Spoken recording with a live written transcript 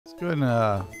Go ahead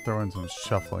and throw in some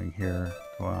shuffling here.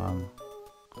 Go on.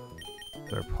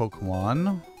 Their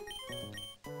Pokemon.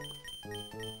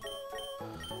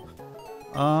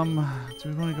 Do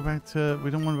we want to go back to?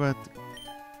 We don't want to go back to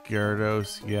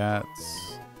Gyarados yet.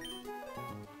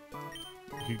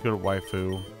 You could go to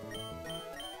Waifu.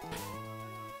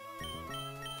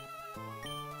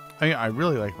 I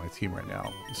really like my team right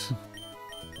now.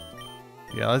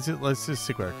 Yeah, let's just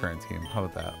stick with our current team. How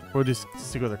about that? We'll just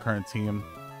stick with our current team.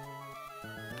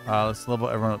 Let's level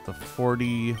everyone up to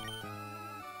 40.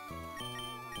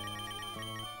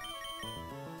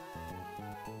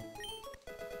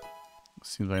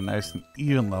 Seems like a nice and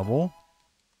even level.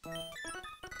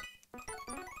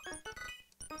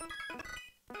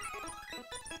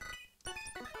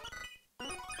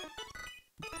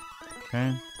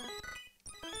 Okay.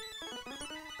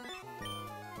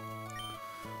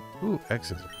 Ooh,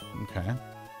 X's. Okay.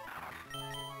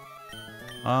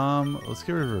 Let's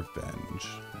get rid of Revenge.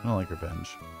 I don't like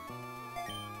Revenge.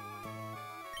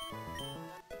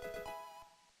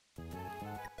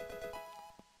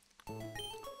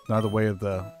 Not the way of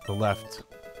the left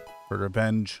for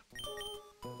revenge.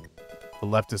 The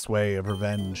leftist way of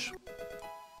revenge.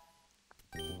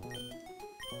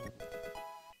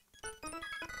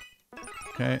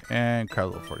 Okay, and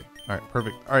crowd level 40. Alright,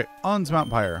 perfect. Alright, on to Mount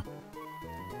Pyre.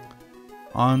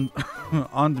 On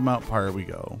to Mount Pyre we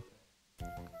go.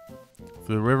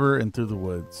 Through the river and through the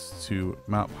woods to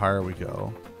Mount Pyre we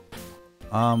go.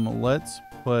 Let's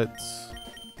put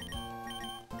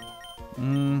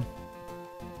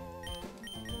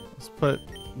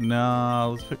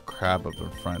let's put Crab up in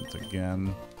front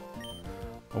again.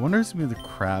 I wonder if it's gonna be the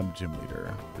Crab gym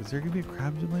leader. Is there gonna be a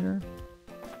Crab gym leader?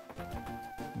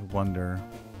 I wonder.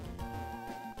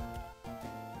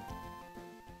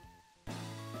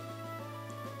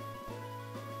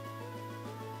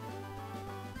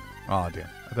 Oh damn!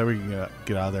 I thought we could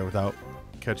get out of there without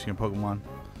catching a Pokemon.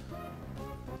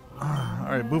 All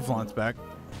right, Boufflant's back.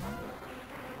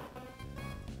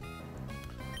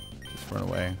 Just run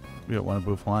away. We don't want a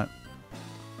Boufflant.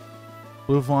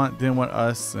 Boufflant didn't want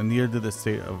us, and neither did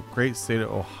the great state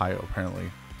of Ohio, apparently.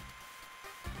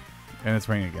 And it's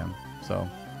raining again, so.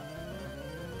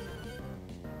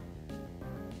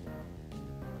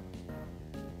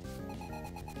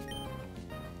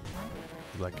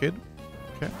 Is that kid?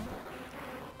 Okay.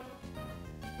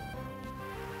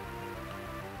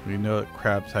 We know that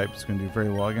Crab type is going to do very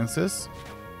well against this.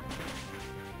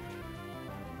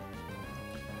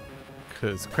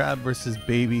 Because Crab versus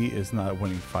Baby is not a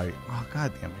winning fight. Oh,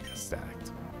 god damn, I got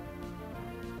stacked.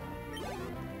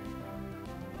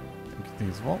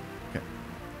 Continues to vault. Okay.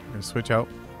 We're going to switch out.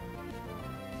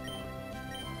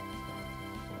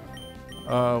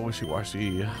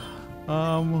 Wishy-washy.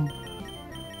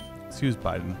 Let's use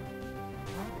Biden.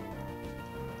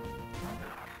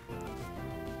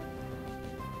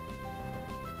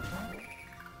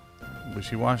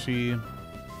 Wishy-washy.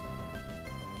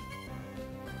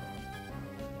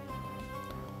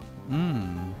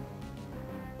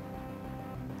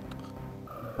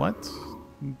 What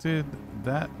did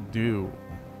that do?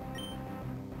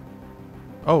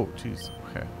 Oh, jeez.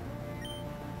 Okay.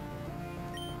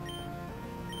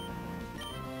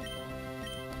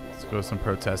 Let's go some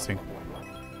protesting.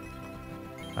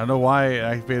 I don't know why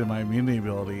I activated my immunity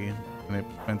ability and it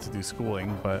meant to do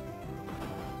schooling, but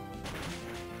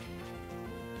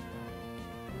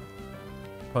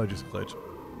probably just a glitch.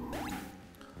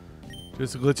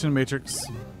 Just a glitch in the Matrix.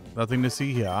 Nothing to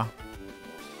see here.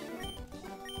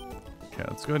 Okay,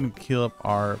 let's go ahead and heal up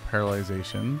our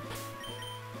paralyzation.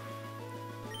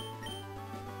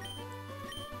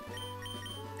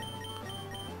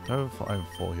 I have a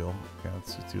full heal. Okay,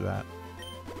 let's just do that.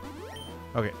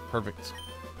 Okay, perfect.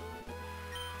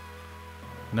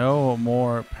 No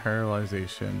more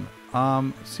paralyzation.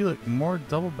 See, look, more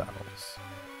double battles.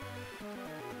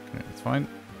 Okay, that's fine.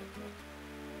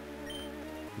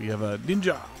 We have a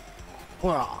ninja.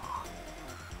 Hurrah!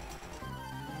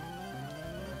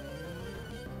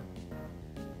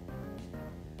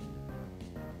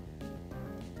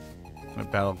 A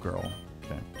battle girl.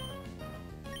 Okay.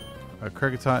 A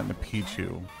Kricketot and a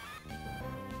Pichu.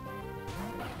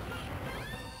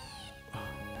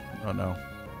 Oh no.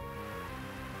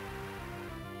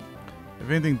 If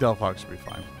anything, Delphox should be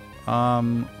fine.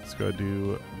 Let's go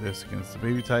do this against the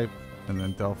baby type, and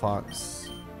then Delphox.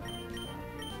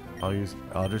 I'll use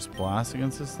Eldritch Blast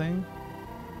against this thing.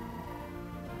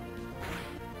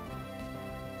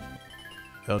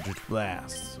 Eldritch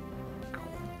Blast.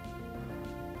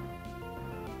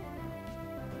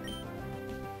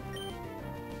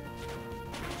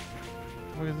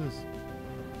 What is this?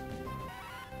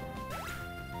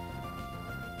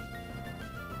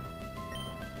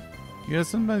 Yeah,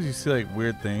 sometimes you see like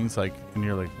weird things like in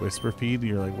your like whisper feed, and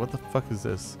you're like, what the fuck is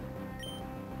this?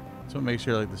 So make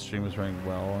sure like the stream is running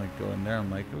well. Like go in there, I'm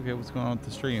like, okay, what's going on with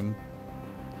the stream?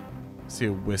 See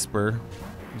a whisper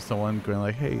from someone going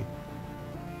like, hey,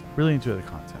 really enjoy the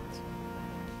content.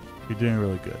 You're doing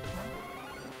really good.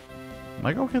 I'm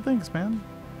like, okay, thanks, man.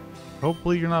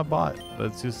 Hopefully you're not bot.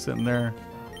 That's just sitting there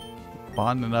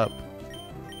botting it up.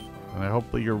 And I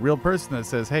hopefully you're a real person that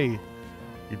says, hey,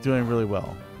 you're doing really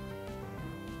well.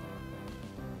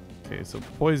 Okay, so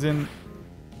poison.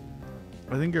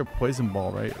 I think you're a poison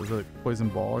ball, right? Was it like poison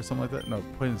ball or something like that? No,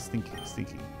 poison stinky.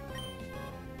 Stinky.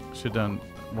 Should have done.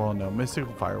 Well, no,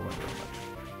 mystical fire wouldn't do much.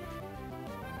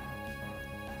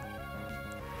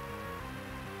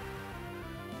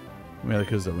 Maybe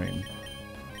because of the rain.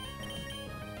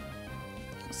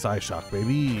 Side shock,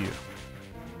 baby.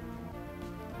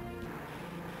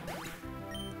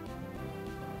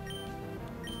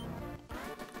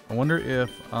 I wonder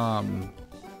if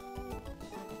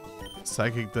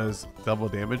Psychic does double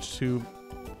damage to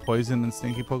poison and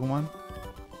stinky Pokemon,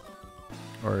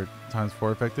 or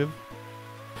 ×4 effective.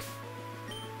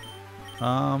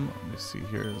 Let me see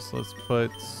here. So let's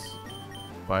put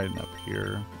Biden up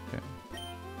here. Okay.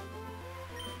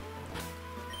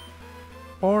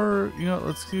 Or, you know,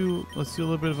 let's do a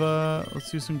little bit of let's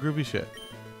do some groovy shit.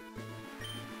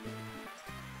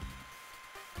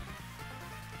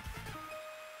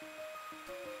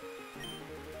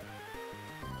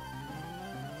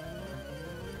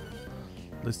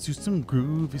 Let's do some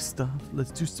groovy stuff.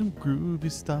 Let's do some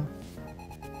groovy stuff.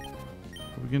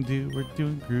 What we're gonna do? We're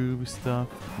doing groovy stuff.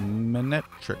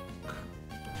 Manectric.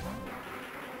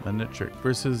 Manectric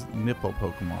versus nipple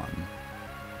Pokemon.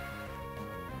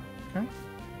 Okay.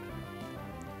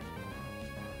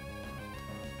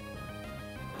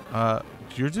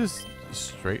 You're just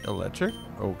straight electric?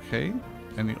 Okay.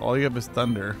 And all you have is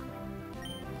thunder.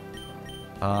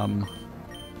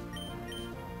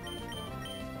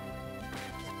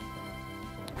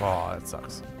 Oh, that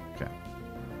sucks. Okay.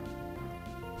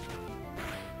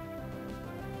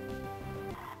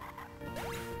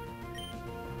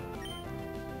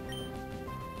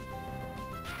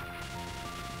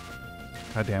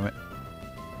 God damn it.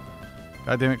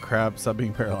 God damn it, crab. Stop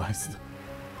being paralyzed.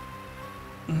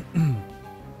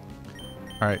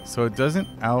 Alright, so it doesn't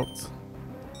out.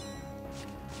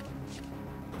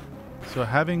 So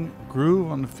having Groove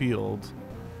on the field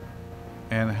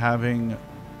and having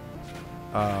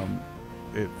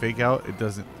it fake out, it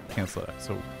doesn't cancel that.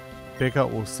 So fake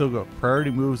out will still go.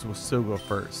 Priority moves will still go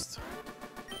first.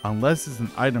 Unless it's an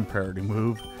item priority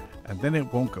move, and then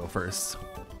it won't go first.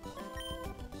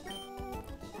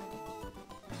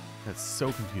 That's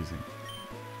so confusing.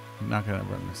 I'm not gonna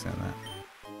ever understand that.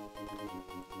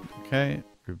 Okay,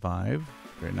 revive.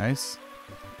 Very nice.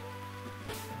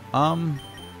 I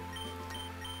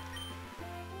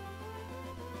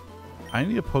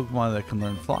need a Pokemon that can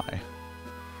learn fly.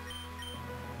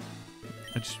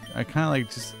 I kind of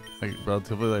like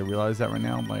relatively like realize that right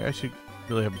now. I'm like, I should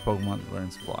really have a Pokemon that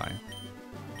learns fly.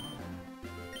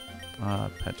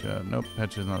 Pecha. Nope,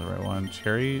 Pecha's not the right one.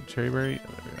 Cherry berry. Oh,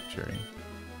 there we go, cherry.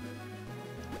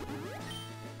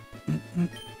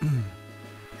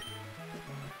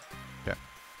 Okay.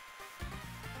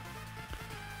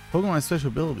 Pokemon has special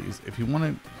abilities. If you want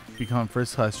to become a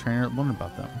first-class trainer, learn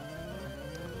about them.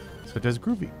 Such as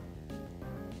Groovy.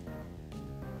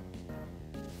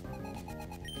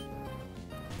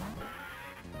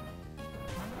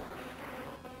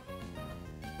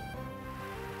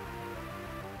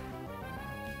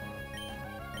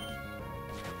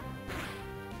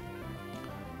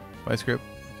 Vice grip.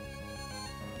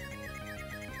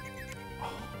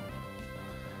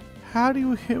 How do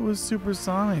you hit with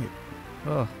supersonic?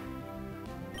 Ugh.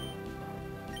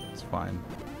 It's fine.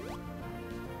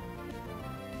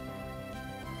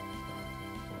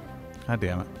 God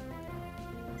damn it.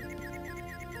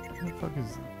 What the fuck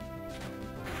is...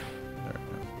 There we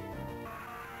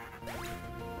go.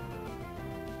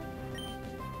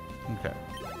 Okay.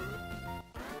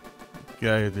 Get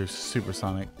out of here, there's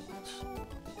supersonic.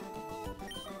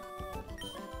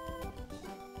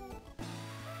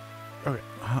 Okay,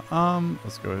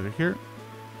 let's go over here.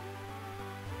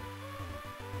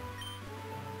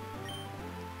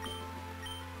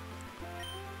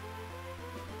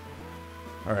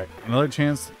 All right, another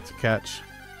chance to catch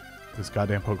this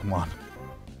goddamn Pokemon.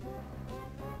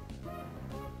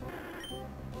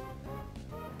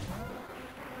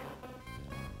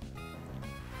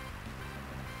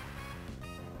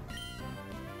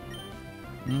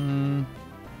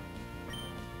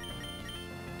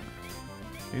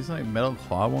 He's like Metal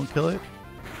Claw won't kill it.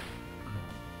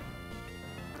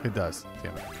 It does.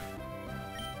 Damn it.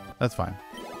 That's fine.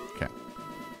 Okay.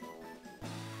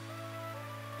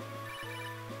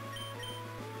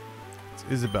 It's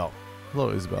Isabel.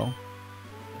 Hello, Isabel.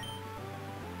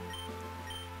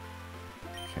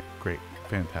 Okay, great.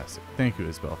 Fantastic. Thank you,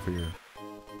 Isabel,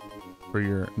 for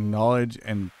your knowledge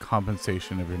and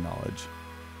compensation of your knowledge.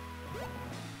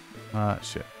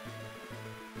 Shit.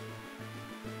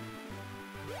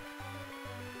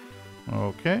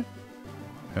 Okay.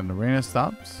 And the rain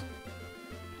stops.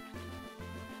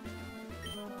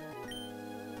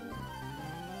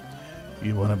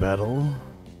 You want to battle?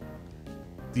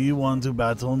 Do you want to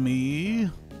battle me?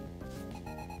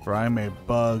 For I'm a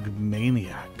bug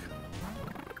maniac.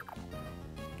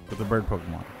 With the bird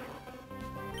Pokemon.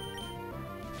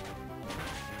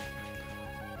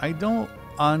 I don't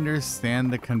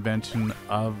understand the convention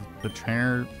of the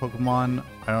trainer Pokemon.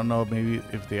 I don't know maybe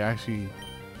if they actually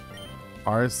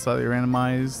are slightly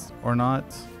randomized or not.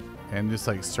 And just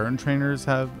like certain trainers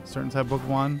have certain type of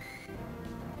Pokemon.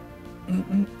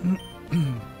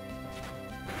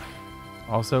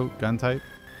 Also, gun type.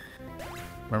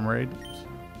 Remoraid.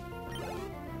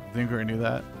 I think we're gonna do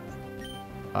that.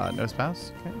 No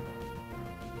spouse. Okay.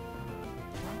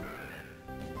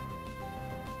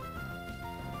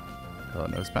 Hello,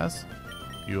 no spouse.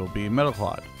 You will be Metal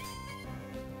Clawed.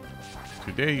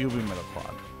 Today you'll be Metal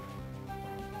Clawed.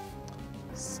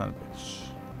 Son of a bitch.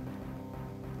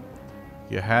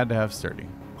 You had to have sturdy.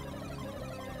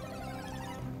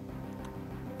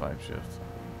 5 shifts.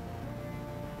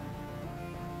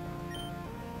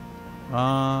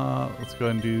 Let's go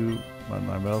and do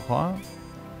my Metal Claw.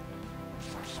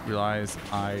 Just realized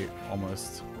I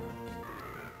almost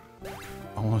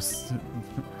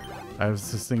I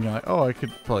was just thinking like, oh, I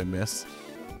could probably miss.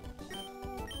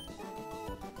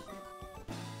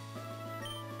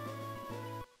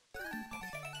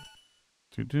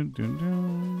 Dun, dun, dun,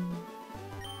 dun.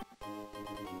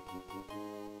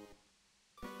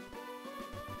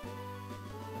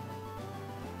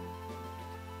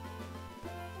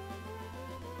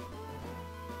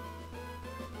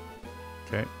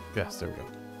 Okay, yes, there we go.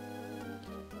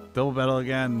 Double battle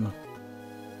again.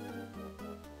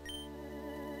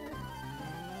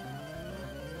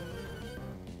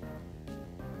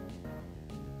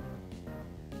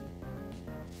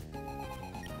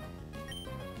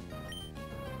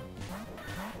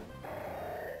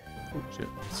 Oh shit.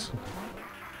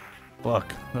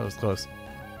 Fuck, that was close.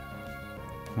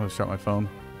 I'm gonna shut my phone.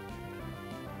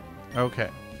 Okay,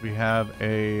 we have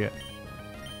a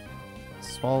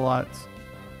small lot.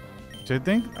 Which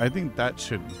I think that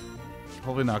should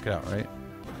hopefully knock it out, right?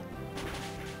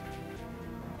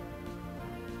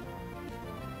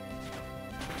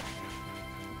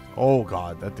 Oh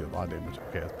god, that did a lot of damage.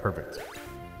 Okay, that's perfect.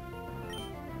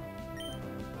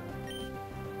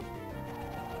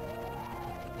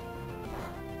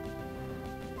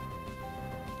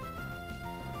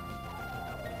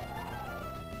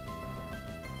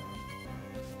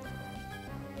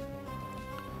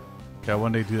 Okay, I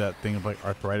wanted to do that thing of like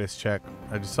arthritis check.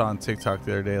 I just saw on TikTok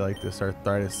the other day like this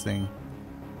arthritis thing,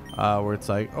 where it's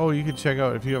like, oh, you can check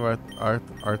out if you have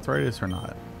arthritis or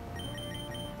not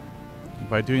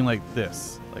by doing like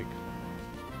this, like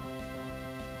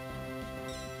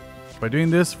by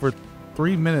doing this for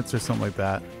 3 minutes or something like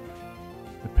that.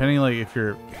 Depending like if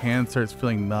your hand starts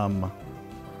feeling numb,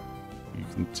 you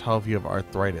can tell if you have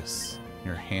arthritis in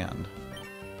your hand.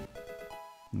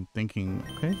 I'm thinking,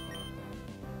 okay.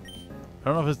 I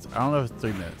don't know if it's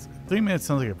 3 minutes. 3 minutes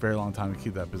sounds like a very long time to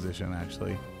keep that position,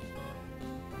 actually.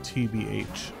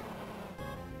 TBH.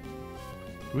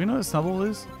 Do we know what Snubble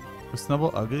is? Is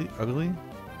Snubble ugly?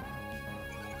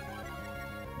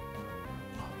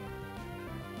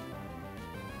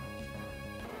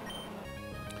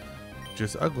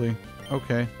 Just ugly.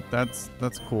 Okay, that's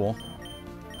cool.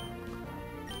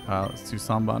 Let's do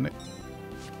Samba on it.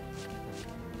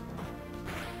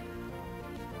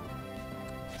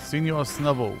 Senor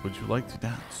Snubble, would you like to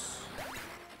dance?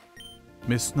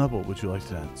 Miss Snubble, would you like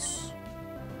to dance?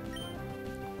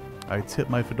 I tip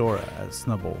my fedora at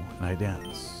Snubble and I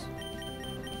dance.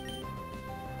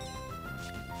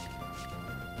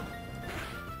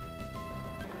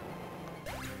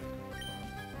 I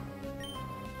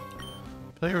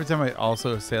feel like every time I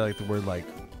also say like the word like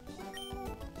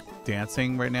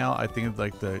dancing right now, I think of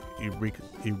like the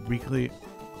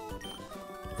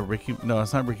no,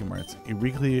 it's not Ricky Martin.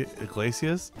 Enrique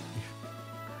Iglesias.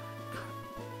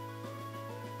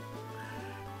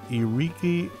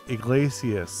 Enrique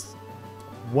Iglesias.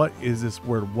 What is this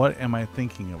word? What am I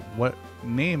thinking of? What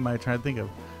name am I trying to think of?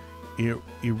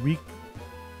 Enrique.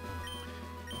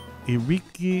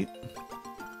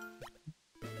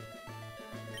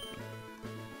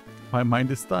 My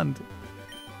mind is stunned.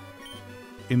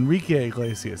 Enrique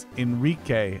Iglesias.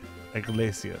 Enrique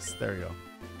Iglesias. There you go.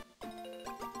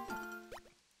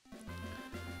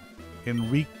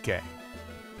 Enrique.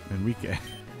 Enrique.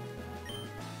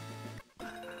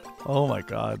 Oh my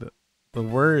god. The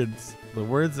words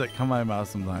that come out of my mouth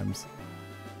sometimes.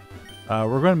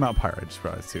 We're going to Mount Pyre, I just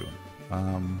realized too.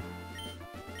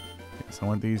 So I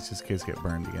want these just in case they get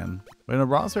burned again. Wait, no,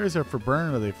 raw berries are for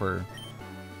burn or are they for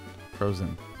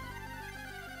frozen?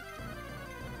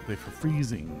 Are they for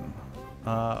freezing?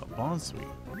 Bone sweet.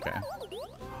 Okay.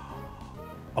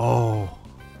 Oh.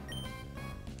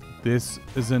 This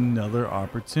is another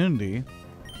opportunity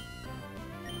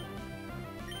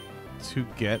to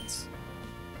get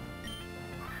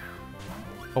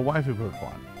a waifu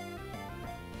Pokemon.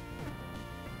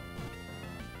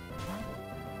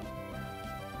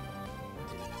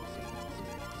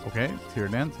 Okay, tier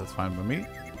dance, that's fine with me.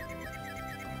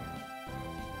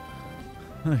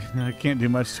 I can't do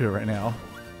much to it right now.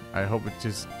 I hope it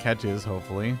just catches,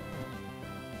 hopefully.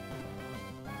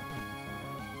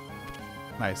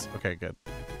 Nice, okay, good.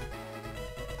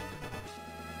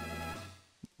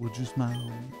 Would you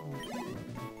smile?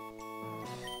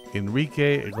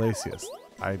 Enrique Iglesias.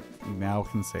 I now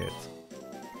can say it.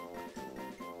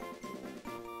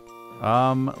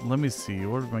 Let me see.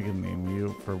 What am I gonna name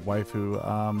you for waifu?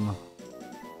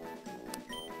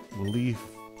 Leaf.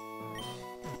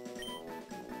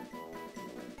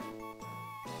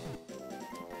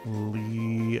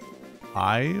 Liaifu?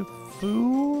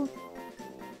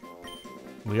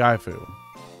 Liaifu.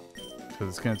 Because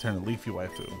it's gonna turn a leafy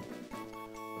waifu.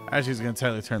 Actually, it's gonna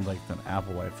technically turn like an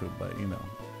apple waifu, but you know.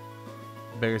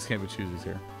 Beggars can't be choosies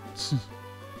here.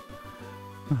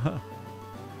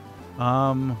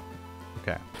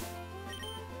 Okay.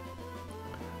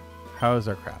 How is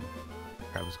our crab?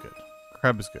 Crab is good.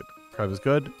 Crab is good. Crab is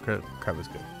good. Crab is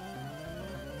good.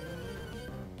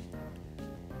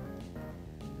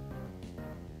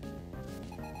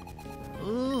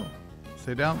 Ooh.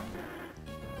 Stay down.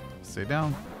 Stay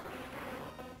down.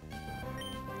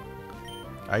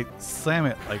 I slam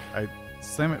it like I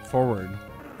slam it forward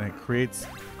and it creates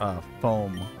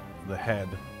foam the head.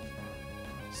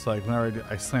 So like whenever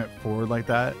I slam it forward like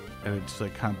that and it just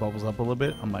like kind of bubbles up a little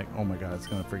bit, I'm like, oh my god, it's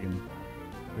gonna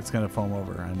foam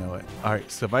over. I know it. All right,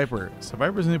 Seviper.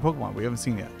 Seviper's a new Pokemon we haven't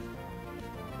seen yet.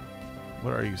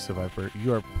 What are you, Seviper?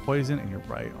 You are poison and you're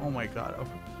bright. Oh my god.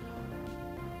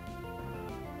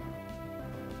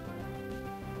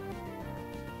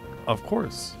 Of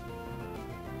course.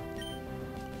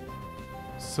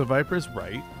 Seviper's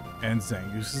right and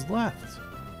Zangoose is left.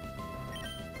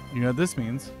 You know what this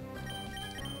means?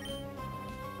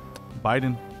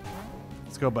 Biden.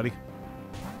 Let's go, buddy.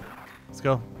 Let's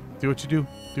go. Do what you do.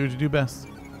 Do what you do best.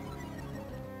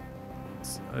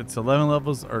 It's 11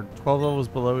 levels or 12 levels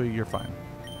below you. You're fine.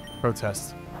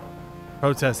 Protest.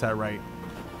 Protest that right.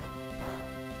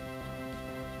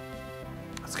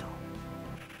 Let's go.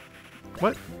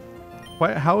 What?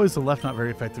 Why? How is the left not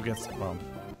very effective against the bomb?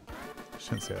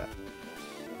 Shouldn't say that.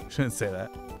 Shouldn't say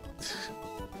that.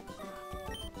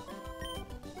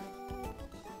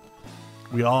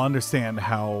 We all understand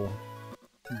how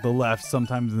the left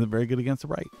sometimes isn't very good against the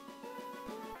right.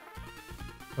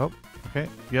 Oh, okay.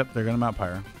 Yep, they're gonna Mount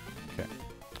Pyre. Okay.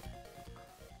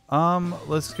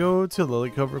 Let's go to Lily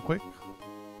Cove real quick.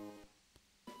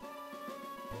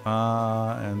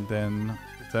 And then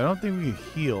I don't think we can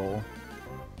heal.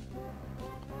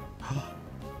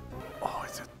 Oh,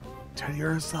 it's a Teddy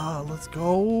Ursa. Let's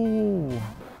go.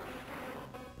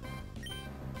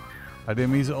 I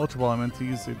didn't use the Ultra Ball. I meant to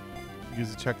use the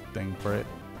check thing for it.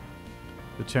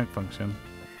 The check function.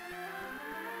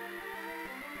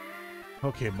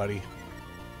 Okay, buddy.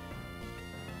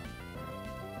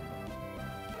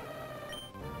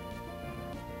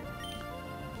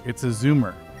 It's a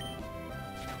zoomer.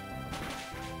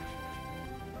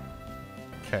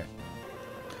 Okay.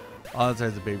 Oh, that's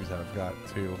right, the baby's out. I forgot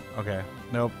too. Okay.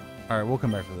 Nope. Alright, we'll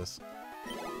come back for this.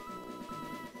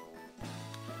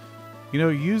 You know,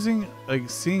 using, like,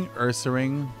 seeing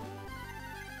Ursaring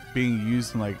being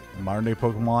used in, like, modern day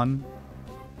Pokemon.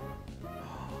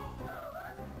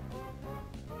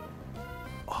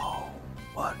 Oh,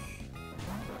 buddy.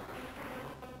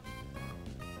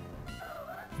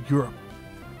 You're a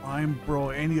prime, bro,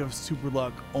 and you have super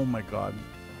luck. Oh my god.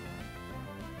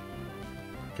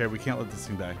 Okay, we can't let this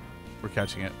thing die. We're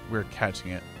catching it. We're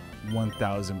catching it.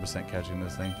 1000% catching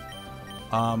this thing.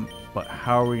 But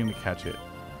how are we going to catch it?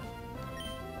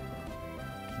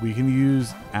 We can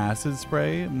use acid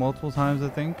spray multiple times, I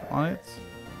think, on it.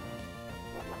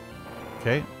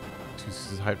 Okay.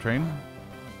 Chooses Hype Train.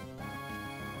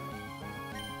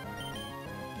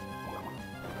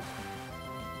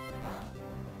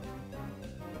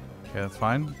 Okay, that's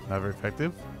fine. Not very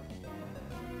effective.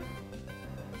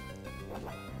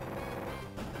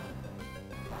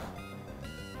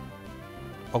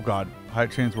 Oh god,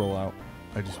 hype trains roll out.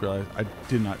 I just realized I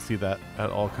did not see that at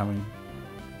all coming.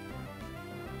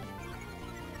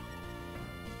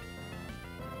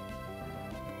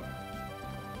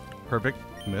 Perfect.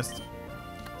 Missed.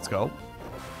 Let's go.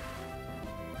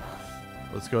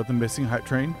 Let's go with the missing hype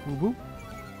train. Woo woo.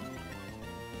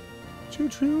 Choo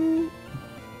choo.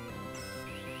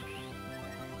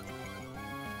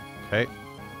 Okay.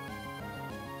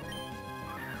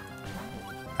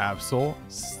 Absol,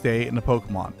 stay in the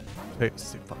Pokemon. Stay,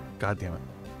 fuck, God damn it.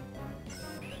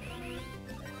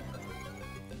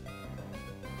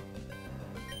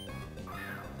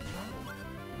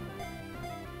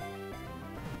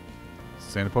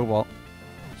 Stay in the Pokeball.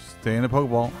 Stay in the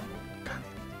Pokeball. God.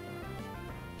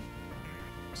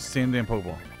 Stay in the damn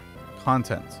Pokeball.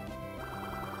 Contents.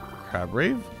 Crab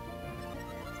Rave.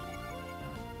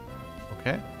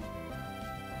 Okay.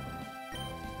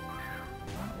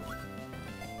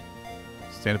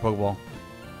 Stay in the Pokeball.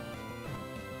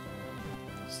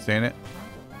 Stay in it.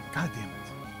 God damn it.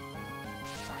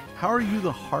 How are you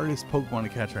the hardest Pokemon to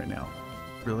catch right now?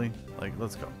 Really? Like,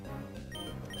 let's go.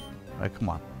 Alright, come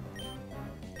on.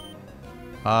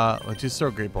 Let's just throw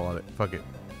a Great Ball at it. Fuck it.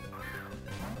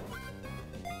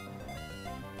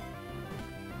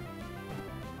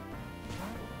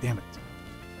 Damn it.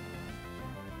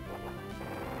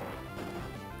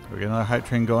 We get another hype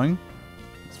train going.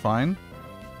 It's fine.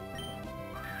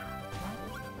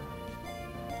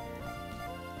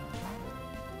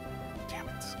 Damn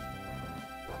it.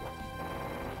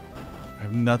 I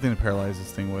have nothing to paralyze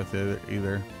this thing with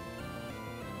either.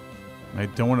 I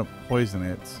don't want to poison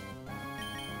it.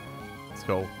 Let's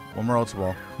go. One more Ultra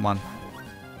Ball. Come on.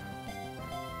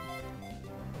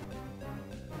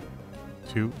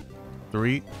 2,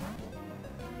 3.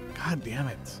 God damn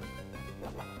it.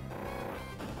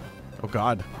 Oh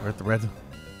god, we're at the red.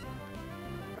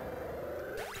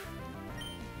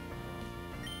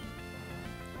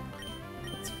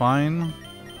 It's fine.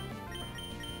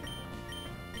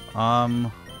 Okay,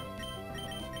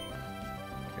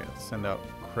 let's send out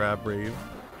Crab Rave.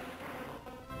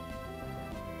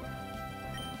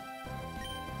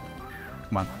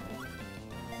 Come on.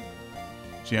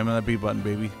 Jamming that B button,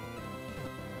 baby.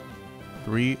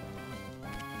 3.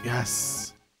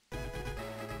 Yes.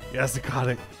 Yes, I got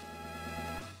it.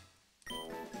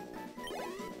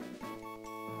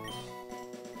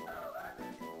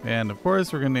 And of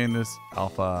course, we're going to name this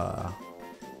Alpha.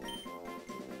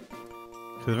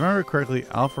 Because if I remember correctly,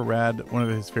 Alpharad, one of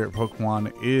his favorite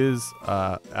Pokemon, is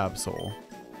Absol.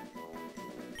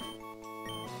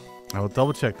 I will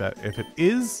double check that. If it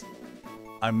is,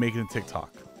 I'm making a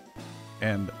TikTok.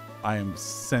 And I am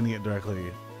sending it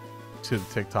directly to the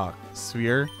TikTok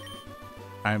sphere.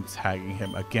 I'm tagging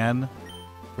him again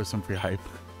for some free hype.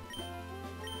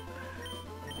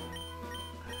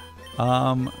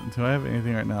 Do I have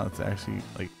anything right now that's actually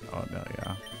like, oh no,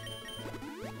 yeah.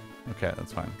 Okay,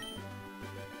 that's fine.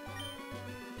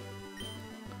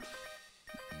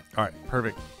 All right,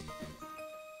 perfect.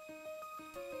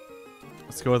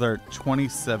 Let's go with our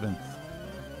 27th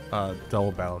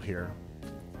double battle here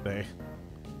today.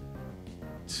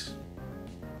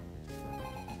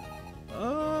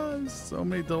 So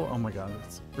many double. Oh my god,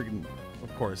 it's freaking.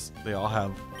 Of course, they all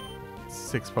have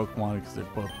 6 Pokemon because they're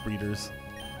both breeders.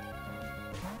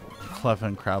 Clef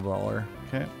and Crabrawler.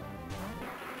 Okay.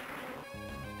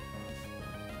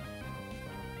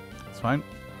 That's fine.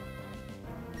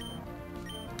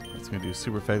 It's going to do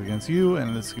super effect against you,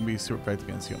 and this is going to be super effect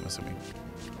against you, I'm assuming.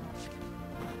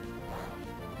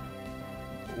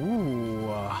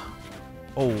 Ooh.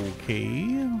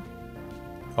 Okay.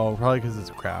 Oh, probably because it's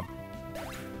a crab.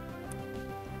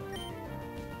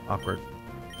 Awkward.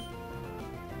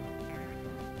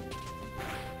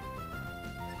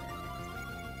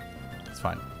 It's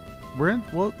fine.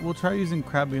 We'll try using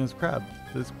crab against crab.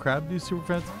 Does crab do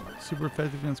super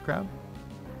effective against crab?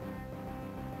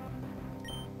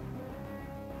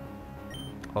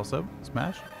 Also,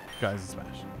 smash. Guys and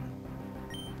smash.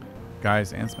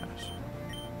 Guys and smash.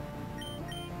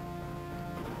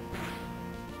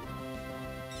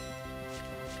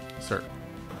 Sir.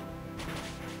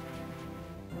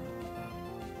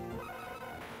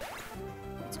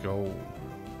 Let's go.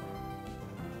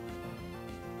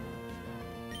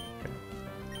 Okay.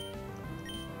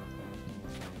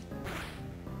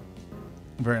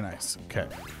 Very nice. Okay.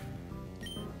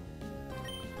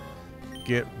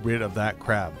 Get rid of that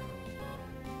crab.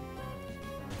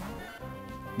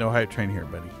 No hype train here,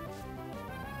 buddy.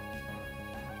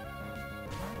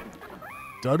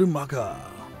 Darumaka.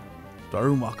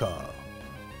 Darumaka.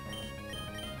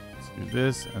 Let's do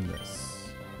this and this.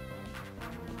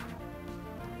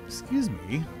 Excuse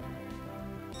me.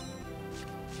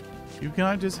 You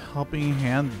cannot just helping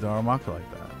hand the Darumaka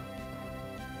like that.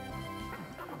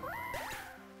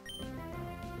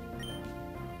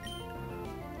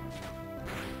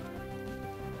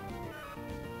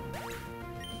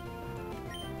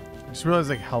 I just realized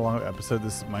like how long an episode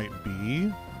this might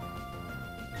be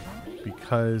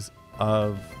because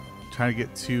of trying to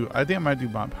get to. I think I might do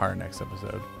Mount Power next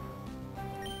episode.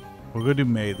 We'll go do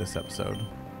May this episode.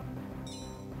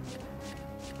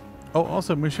 Oh,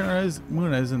 also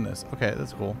Muna is in this. Okay,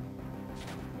 that's cool.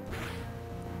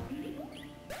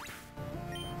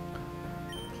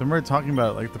 I remember talking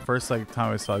about like the first like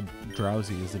time I saw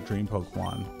Drowsy as a dream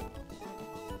Pokemon.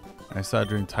 I saw it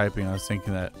during typing. I was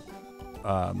thinking that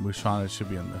Mushana should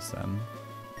be in this then.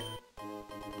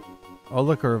 Oh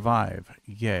look, a revive.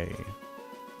 Yay.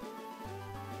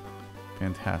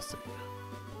 Fantastic.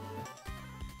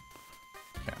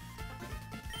 Okay.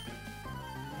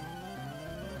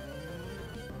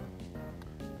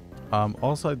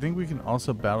 Also I think we can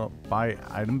also buy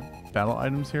battle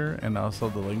items here and also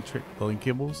the link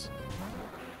cables.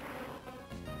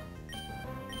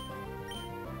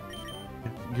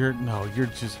 You're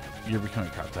becoming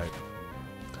a crop type.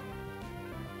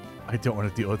 I don't want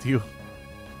to deal with you.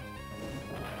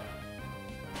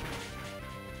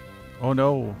 Oh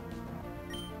no.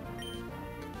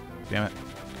 Damn it.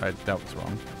 That was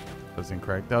wrong. That was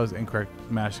incorrect. That was incorrect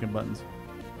mashing buttons.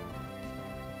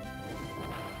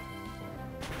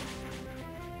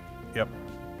 Yep.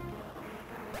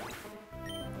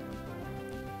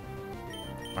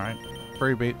 Alright.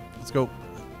 Furry bait. Let's go.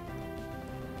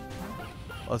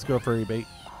 Let's go, furry bait.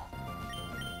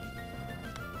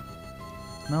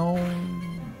 No.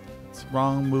 It's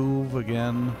wrong move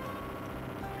again.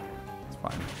 It's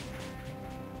fine.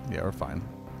 Yeah, we're fine.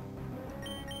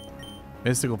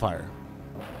 Mystical fire.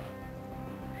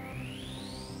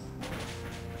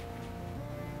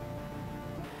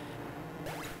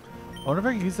 I wonder if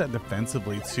I can use that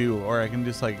defensively too, or I can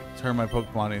just like turn my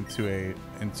Pokemon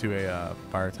into a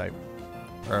fire type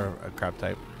or a crab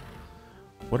type.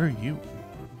 What are you?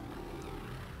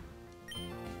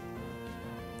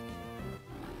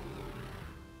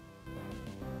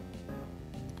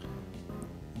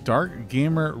 Dark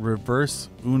Gamer Reverse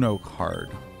Uno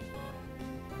card.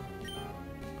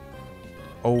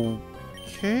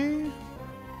 Okay.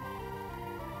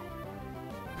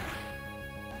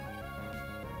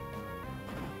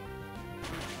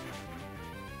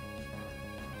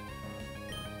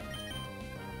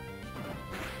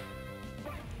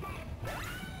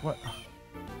 What?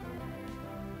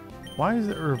 Why is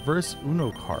it a reverse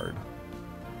Uno card?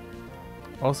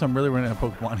 Also, I'm really running out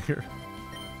of Pokemon here.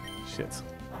 Shit.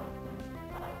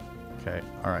 Okay,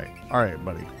 alright. Alright,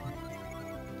 buddy.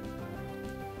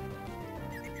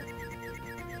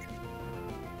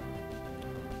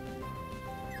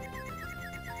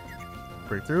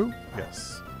 Breakthrough?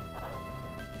 Yes.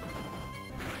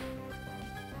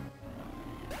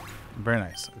 Very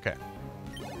nice. Okay.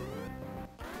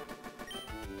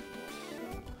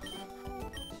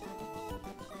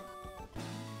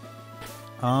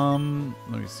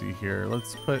 Let me see here.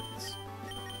 Let's put.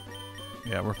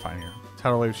 Yeah, we're fine here.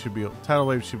 Tidal Wave should be able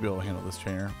to handle this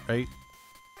trainer, right?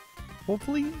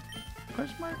 Hopefully?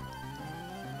 Question mark?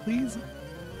 Please?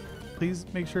 Please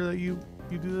make sure that you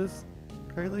do this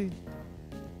correctly.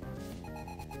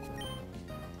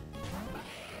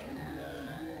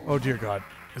 Oh dear God,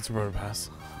 it's a Rotopass.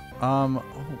 Oh,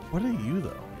 what are you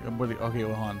though? Okay,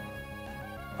 well, hold on.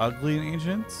 Ugly and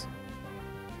Ancient?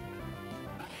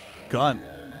 Gun.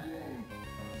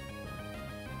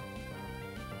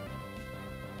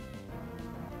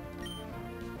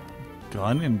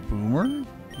 Gun and Boomer?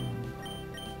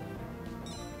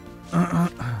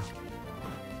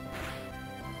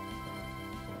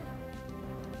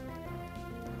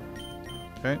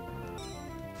 Okay.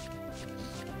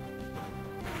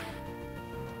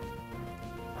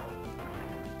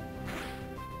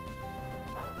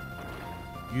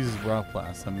 Uses Rock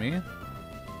Blast on me.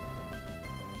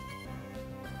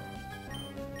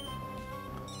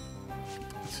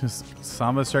 Just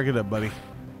Samba, strike it up, buddy.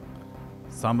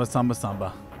 Samba, Samba,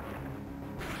 Samba.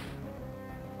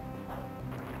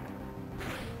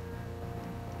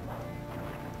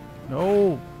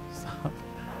 No! Stop.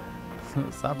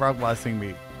 Stop rock blasting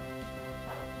me.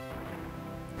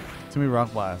 Too many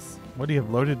rock blasts. What do you have?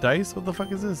 Loaded dice? What the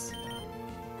fuck is this?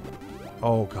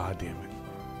 Oh, God damn it.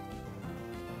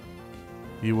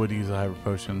 You would use a hyper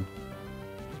potion.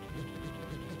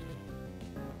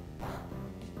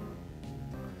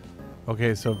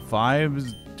 Okay, so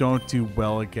Vibes don't do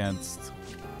well against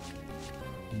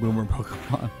boomer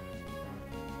Pokemon.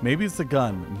 Maybe it's the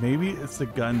gun. Maybe it's the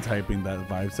gun typing that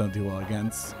vibes don't do well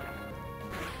against.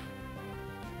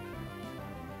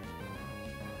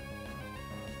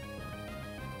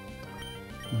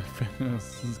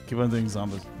 Keep on doing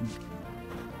zombies.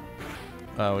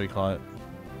 What do you call it?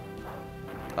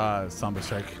 Zombie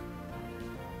strike.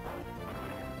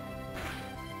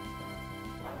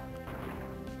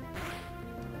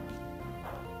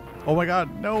 Oh my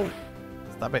god, no!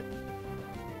 Stop it.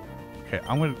 Okay,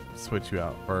 I'm gonna switch you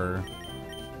out, or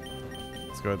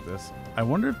let's go with this. I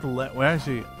wonder if the well,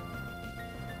 actually.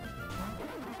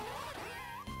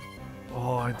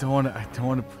 Oh, I don't want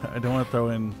to throw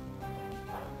in.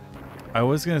 I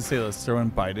was gonna say let's throw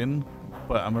in Biden,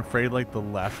 but I'm afraid like the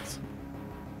left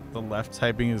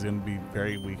typing is gonna be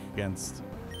very weak against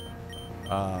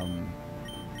the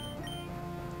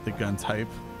gun type.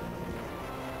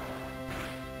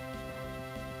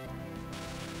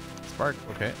 Spark,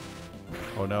 okay.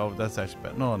 Oh no, that's actually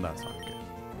bad. No, that's not good.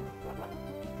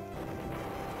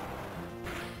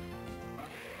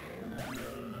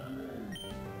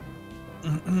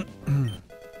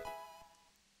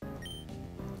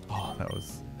 Oh,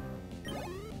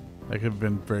 that could have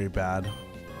been very bad.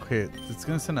 Okay, it's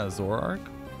gonna send out Zoroark.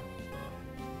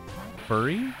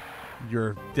 Furry?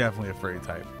 You're definitely a furry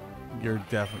type. You're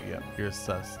definitely, yep, you're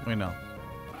sus. Wait, no.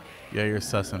 Yeah, you're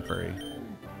sus and furry.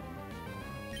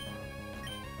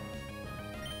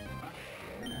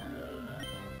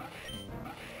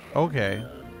 Okay.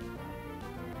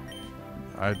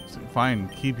 Fine,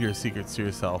 keep your secrets to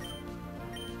yourself.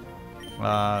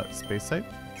 Space type?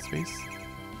 Space?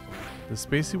 Does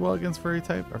space do well against furry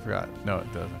type? I forgot. No,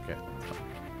 it doesn't. Okay.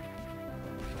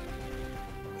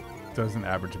 Does an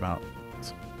average amount.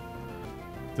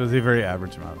 Does a very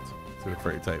average amount to the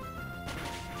furry type.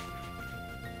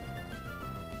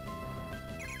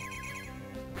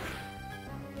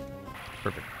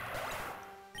 Perfect.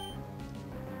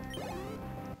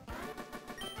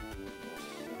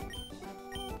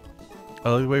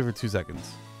 I'll wait for 2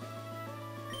 seconds.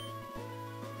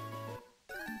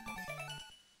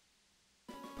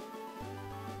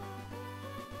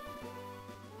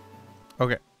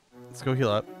 Okay, let's go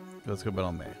heal up. Let's go bet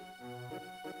on May.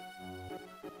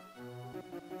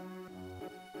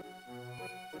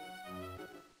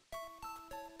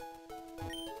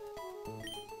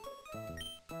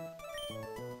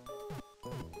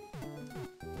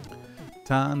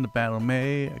 Time to battle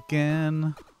May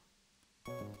again.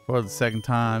 For the second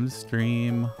time to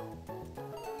stream.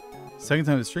 Second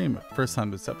time to stream, first time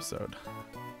this episode.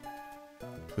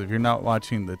 So if you're not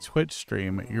watching the Twitch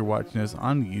stream, you're watching us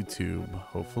on YouTube,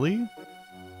 hopefully.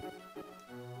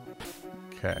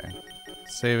 Okay.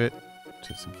 Save it,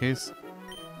 just in case.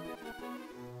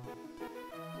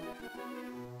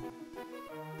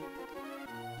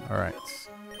 Alright.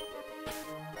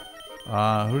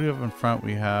 Who do we have in front?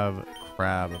 We have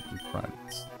Crab up in front.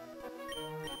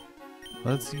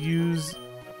 Let's use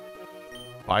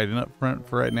Biden up front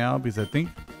for right now, because I think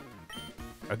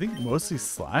mostly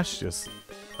Slash just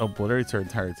obliterates our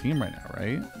entire team right now,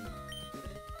 right?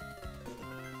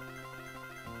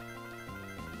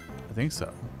 I think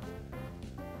so.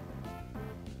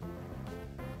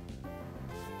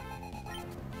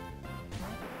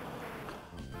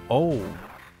 Oh,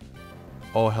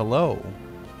 hello.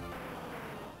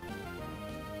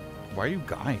 Why are you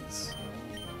guys?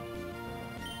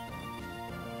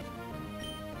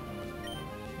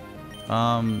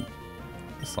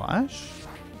 Slash?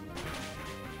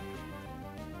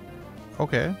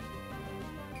 Okay.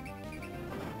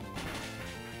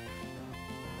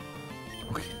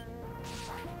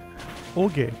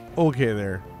 Okay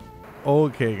there.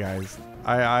 Okay, guys.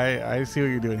 I see what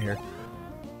you're doing here.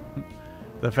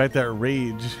 The fact that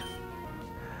rage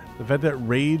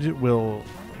will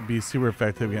be super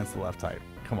effective against the left type.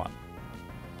 Come on.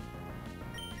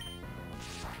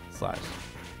 Slash.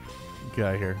 Get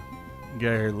out of here.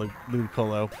 Get out of here,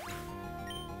 Ludicolo.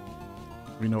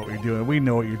 We know what you're doing. We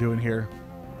know what you're doing here.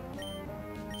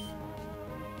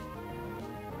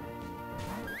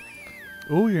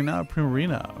 Ooh, you're not a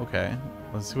Primarina. Okay.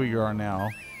 Let's see what you are now.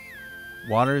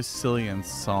 Water, Cillian,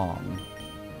 Song.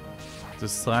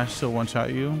 Does Slash still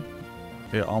one-shot you?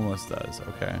 It almost does.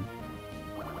 Okay.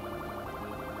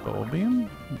 Bubble Beam?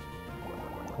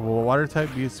 Will Water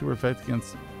type be super effective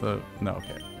against the... No,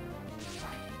 okay.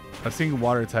 I was thinking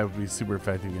Water type would be super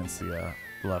effective against the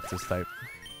leftist type.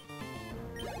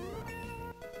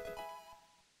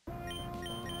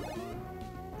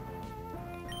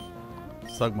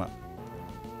 Slugma.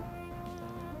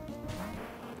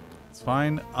 It's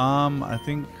fine. I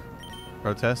think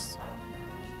Protest.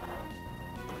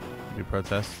 Do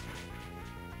protest.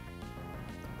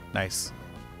 Nice.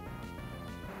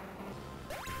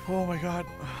 Oh my god.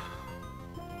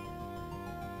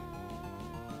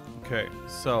 Okay,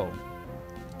 so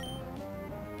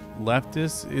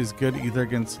Leftist is good either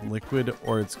against liquid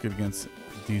or it's good against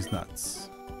these nuts.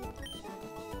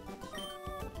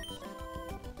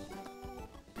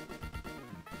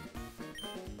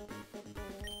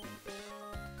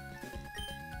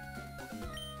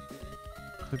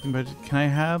 Clicking budget. Can I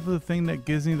have the thing that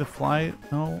gives me the fly?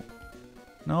 No.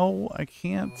 No, I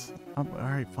can't.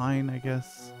 Alright, fine, I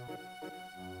guess.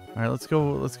 Alright, let's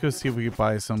go see if we can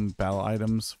buy some battle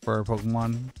items for our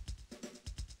Pokemon.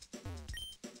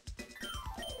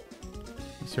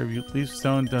 Serve you leaf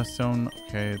stone, dust stone.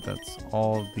 Okay, that's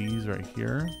all of these right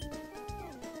here.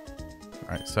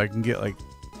 Alright, so I can get like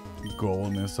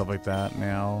gold and stuff like that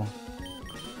now.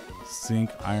 Zinc,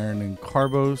 iron, and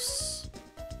carbos.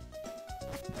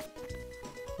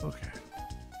 Okay.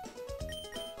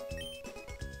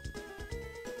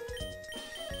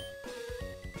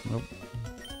 Nope.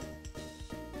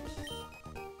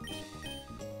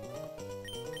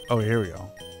 Oh, here we go.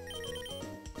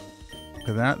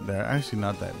 They're actually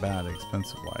not that bad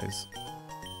expensive wise.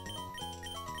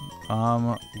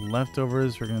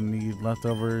 Leftovers, we're gonna need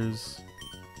leftovers.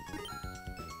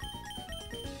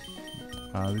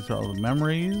 These are all the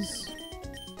memories.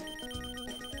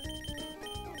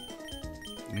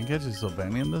 You can catch a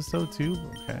Sylvania in this though too.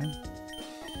 Okay.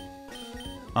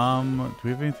 Do we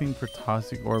have anything for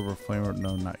toxic orb or flamer?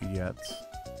 No, not yet.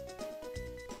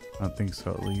 I don't think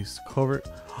so, at least. Covert.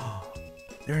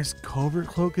 There's covert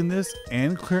cloak in this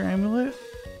and clear amulet.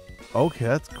 Okay,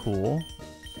 that's cool.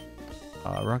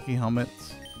 Rocky helmet.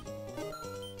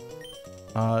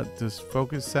 Does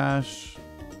focus sash.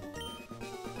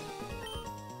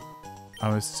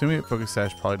 I'm assuming focus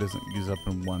sash probably doesn't use up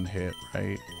in one hit,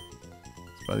 right?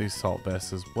 But these salt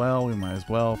vests as well. We might as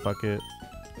well. Fuck it.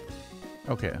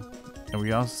 Okay. And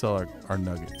we also sell our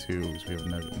nugget too, because we have a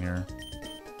nugget in here.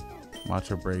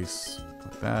 Macho brace.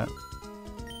 Like that.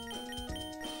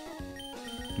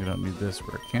 We don't need this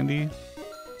for candy.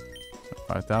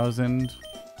 5,000.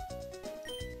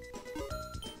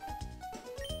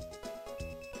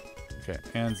 Okay,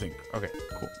 and zinc. Okay,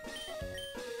 cool.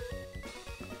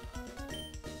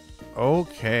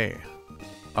 Okay.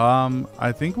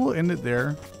 I think we'll end it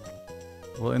there.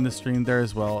 We'll end the stream there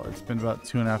as well. It's been about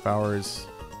 2.5 hours.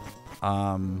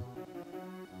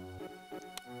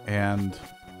 And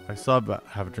I still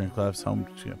have a drink left, so I'm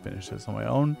just gonna finish this on my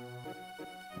own.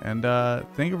 And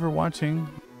thank you for watching.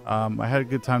 I had a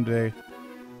good time today.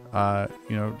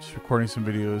 You know, just recording some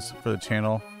videos for the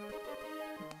channel.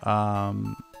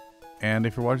 And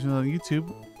if you're watching on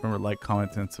YouTube, remember to like,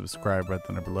 comment, and subscribe right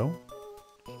down below.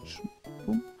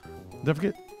 Boom. Don't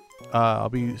forget, I'll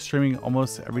be streaming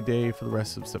almost every day for the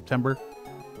rest of September.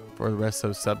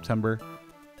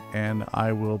 And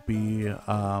I will be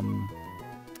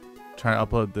trying to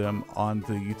upload them on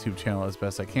the YouTube channel as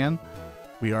best I can.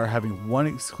 We are having one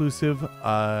exclusive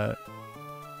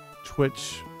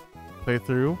Twitch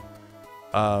playthrough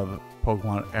of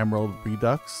Pokemon Emerald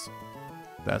Redux.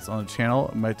 That's on the channel.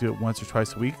 I might do it once or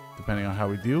twice a week, depending on how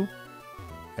we do.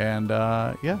 And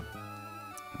yeah,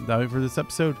 that'll be for this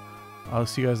episode. I'll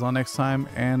see you guys all next time.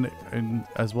 And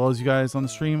as well as you guys on the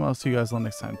stream, I'll see you guys all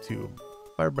next time too.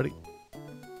 Bye, everybody.